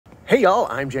Hey y'all,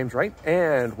 I'm James Wright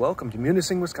and welcome to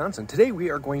Munising, Wisconsin. Today we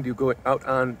are going to go out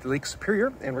on Lake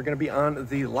Superior and we're going to be on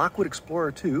the Lockwood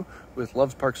Explorer 2 with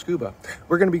Loves Park Scuba.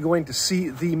 We're going to be going to see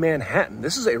the Manhattan.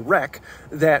 This is a wreck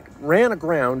that ran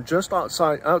aground just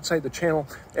outside the channel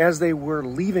as they were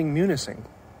leaving Munising.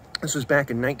 This was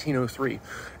back in 1903,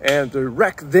 and the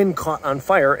wreck then caught on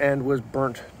fire and was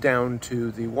burnt down to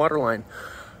the waterline.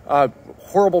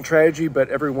 Horrible tragedy, but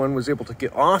everyone was able to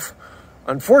get off.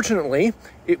 Unfortunately,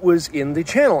 it was in the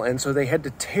channel, and so they had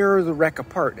to tear the wreck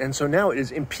apart. And so now it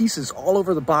is in pieces all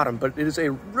over the bottom, but it is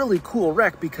a really cool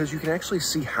wreck because you can actually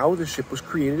see how the ship was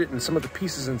created and some of the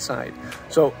pieces inside.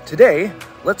 So today,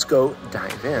 let's go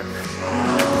dive in.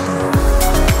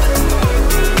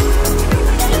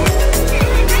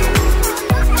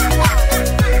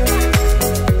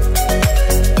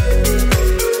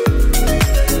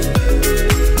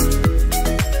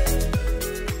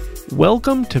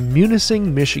 Welcome to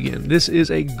Munising, Michigan. This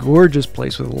is a gorgeous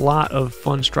place with a lot of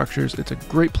fun structures. It's a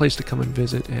great place to come and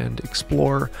visit and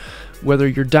explore. Whether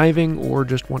you're diving or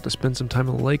just want to spend some time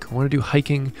on the lake or want to do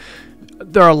hiking,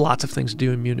 there are lots of things to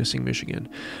do in Munising, Michigan.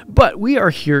 But we are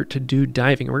here to do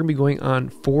diving. We're going to be going on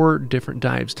 4 different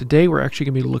dives. Today we're actually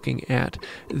going to be looking at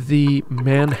the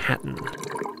Manhattan.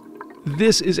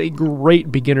 This is a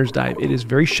great beginner's dive. It is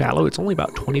very shallow. It's only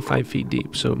about 25 feet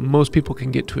deep, so most people can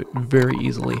get to it very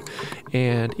easily.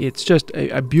 And it's just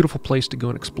a beautiful place to go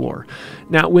and explore.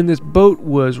 Now, when this boat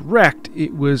was wrecked,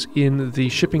 it was in the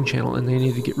shipping channel, and they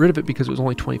needed to get rid of it because it was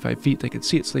only 25 feet. They could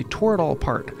see it, so they tore it all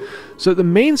apart. So the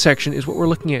main section is what we're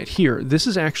looking at here. This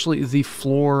is actually the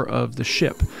floor of the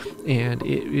ship, and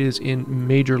it is in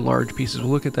major large pieces. We'll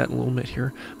look at that in a little bit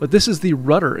here. But this is the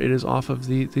rudder. It is off of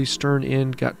the stern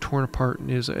end, got torn apart,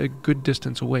 and is a good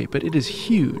distance away, but it is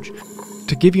huge.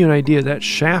 To give you an idea, that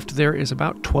shaft there is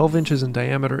about 12 inches in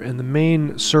diameter, and the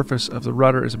main surface of the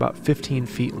rudder is about 15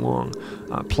 feet long,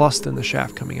 plus then the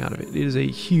shaft coming out of it. It is a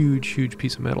huge, huge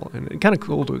piece of metal, and kind of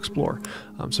cool to explore.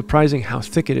 Surprising how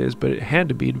thick it is, but it had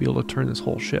to be able to turn this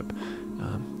whole ship.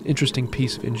 Interesting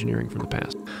piece of engineering from the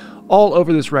past. All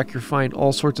over this wreck, you'll find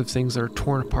all sorts of things that are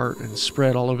torn apart and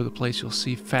spread all over the place. You'll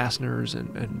see fasteners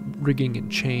and rigging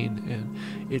and chain,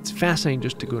 and it's fascinating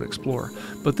just to go and explore.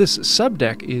 But this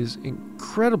subdeck is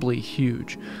incredibly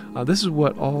huge. This is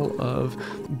what all of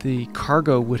the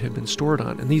cargo would have been stored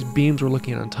on, and these beams we're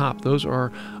looking at on top, those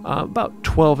are about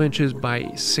 12 inches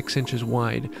by 6 inches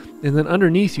wide. And then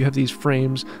underneath you have these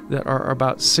frames that are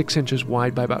about 6 inches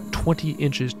wide by about 20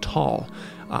 inches tall.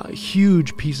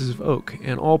 Huge pieces of oak,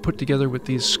 and all put together with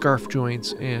these scarf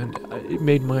joints, and it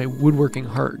made my woodworking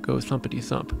heart go thumpity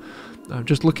thump.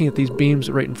 Just looking at these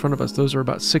beams right in front of us, those are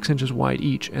about 6 inches wide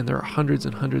each, and there are hundreds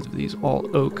and hundreds of these,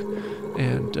 all oak,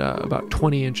 and about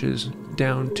 20 inches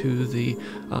down to the,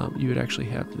 you would actually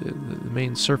have the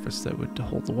main surface that would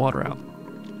hold the water out.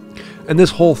 And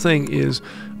this whole thing is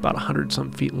about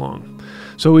 100-some feet long.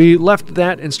 So we left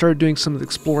that and started doing some of the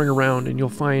exploring around, and you'll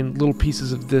find little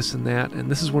pieces of this and that. And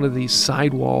this is one of the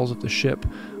side walls of the ship.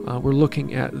 We're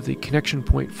looking at the connection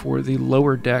point for the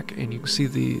lower deck, and you can see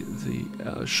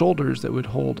the shoulders that would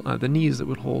hold, the knees that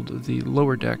would hold the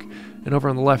lower deck. And over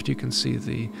on the left, you can see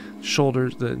the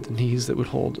shoulders, the knees that would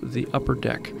hold the upper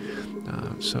deck.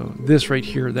 So this right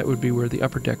here, that would be where the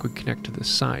upper deck would connect to the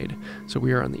side. So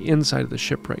we are on the inside of the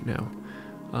ship right now.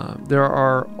 There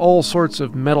are all sorts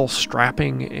of metal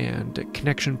strapping and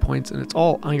connection points, and it's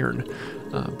all iron.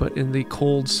 But in the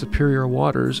cold, superior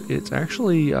waters, it's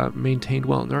actually maintained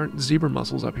well. And there aren't zebra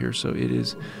mussels up here, so it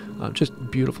is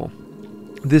just beautiful.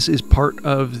 This is part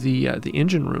of the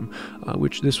engine room,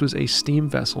 which this was a steam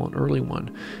vessel, an early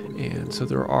one. And so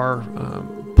there are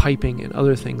piping and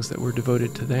other things that were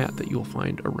devoted to that you'll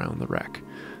find around the wreck.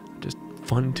 Just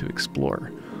fun to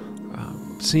explore.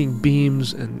 Seeing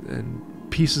beams and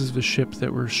pieces of the ship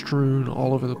that were strewn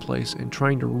all over the place and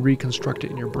trying to reconstruct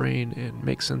it in your brain and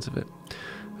make sense of it.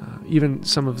 Even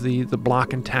some of the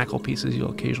block and tackle pieces you'll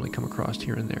occasionally come across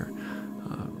here and there.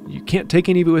 You can't take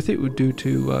any of it with you due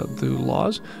to the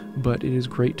laws, but it is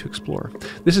great to explore.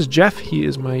 This is Jeff. He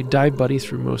is my dive buddy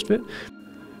through most of it.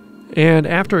 And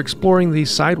after exploring the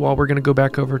sidewall, we're going to go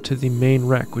back over to the main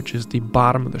wreck, which is the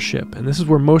bottom of the ship. And this is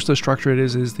where most of the structure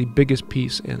is the biggest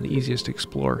piece and the easiest to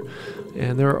explore.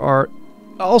 And there are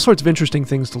all sorts of interesting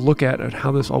things to look at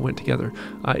how this all went together.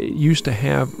 It used to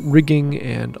have rigging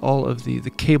and all of the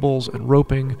cables and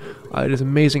roping. It is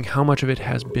amazing how much of it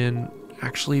has been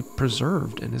actually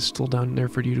preserved and is still down there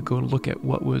for you to go and look at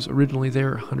what was originally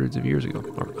there hundreds of years ago,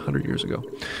 or 100 years ago.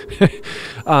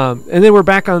 And then we're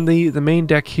back on the main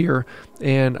deck here,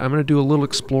 and I'm going to do a little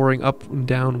exploring up and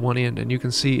down one end, and you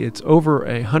can see it's over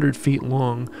 100 feet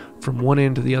long from one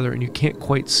end to the other, and you can't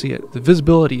quite see it. The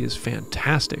visibility is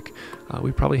fantastic.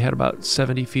 We probably had about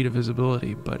 70 feet of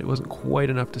visibility, but it wasn't quite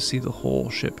enough to see the whole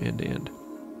ship end to end.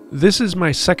 This is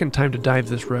my second time to dive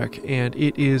this wreck, and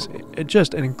it is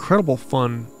just an incredible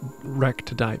fun wreck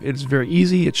to dive. It's very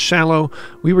easy, it's shallow.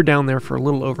 We were down there for a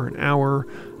little over an hour.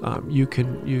 You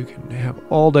can have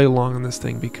all day long on this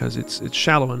thing because it's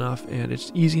shallow enough and it's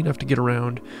easy enough to get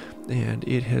around, and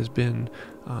it has been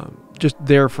just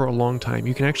there for a long time.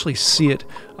 You can actually see it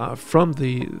from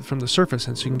the surface,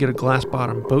 and so you can get a glass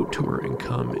bottom boat tour and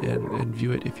come and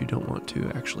view it if you don't want to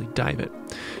actually dive it.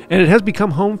 And it has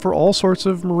become home for all sorts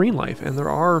of marine life, and there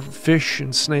are fish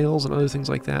and snails and other things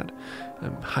like that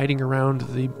hiding around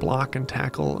the block and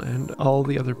tackle and all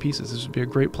the other pieces. This would be a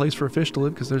great place for a fish to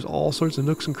live because there's all sorts of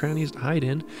nooks and crannies to hide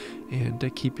in and to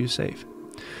keep you safe.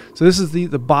 So this is the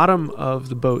bottom of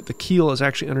the boat. The keel is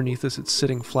actually underneath this. It's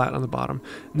sitting flat on the bottom.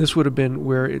 And this would have been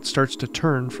where it starts to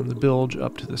turn from the bilge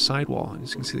up to the sidewall. And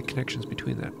you can see the connections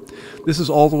between that. This is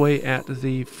all the way at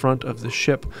the front of the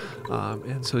ship.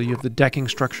 And so you have the decking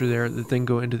structure there that then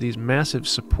go into these massive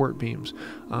support beams.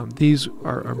 These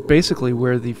are basically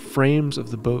where the frames of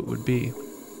the boat would be.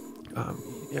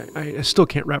 I still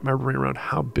can't wrap my brain around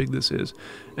how big this is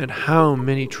and how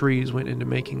many trees went into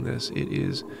making this. It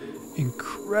is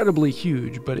incredibly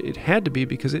huge, but it had to be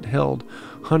because it held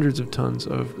hundreds of tons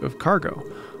of cargo.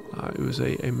 It was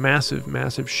a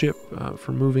massive ship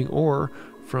for moving ore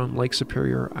from Lake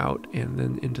Superior out and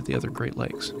then into the other Great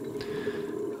Lakes.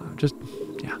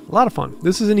 Yeah, a lot of fun.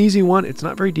 This is an easy one. It's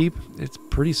not very deep. It's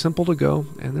pretty simple to go,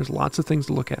 and there's lots of things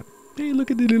to look at. Hey,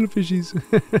 look at the little fishies.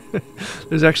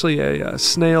 There's actually a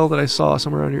snail that I saw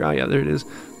somewhere around here. Oh yeah, there it is.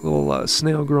 A little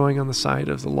snail growing on the side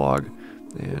of the log.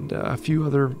 And a few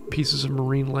other pieces of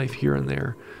marine life here and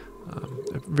there.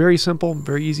 Very simple,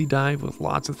 very easy dive with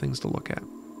lots of things to look at.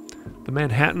 The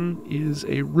Manhattan is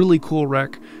a really cool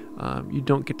wreck. You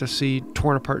don't get to see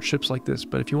torn apart ships like this,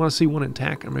 but if you want to see one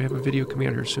intact, I'm going to have a video coming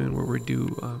out here soon where we do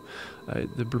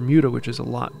the Bermuda, which is a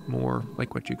lot more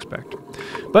like what you expect.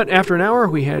 But after an hour,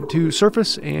 we had to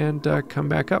surface and come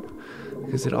back up,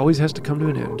 because it always has to come to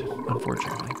an end,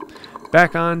 unfortunately.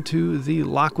 Back on to the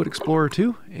Lockwood Explorer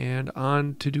 2 and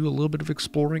on to do a little bit of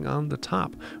exploring on the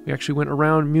top. We actually went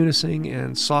around Munising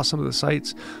and saw some of the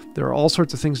sites. There are all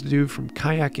sorts of things to do, from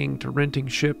kayaking to renting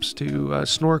ships to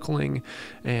snorkeling,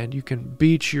 and you can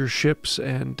beach your ships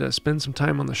and spend some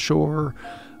time on the shore.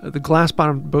 The glass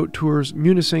bottom boat tours.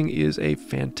 Munising is a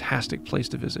fantastic place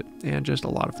to visit and just a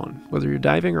lot of fun. Whether you're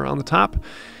diving or on the top,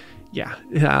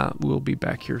 yeah, we'll be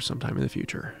back here sometime in the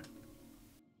future.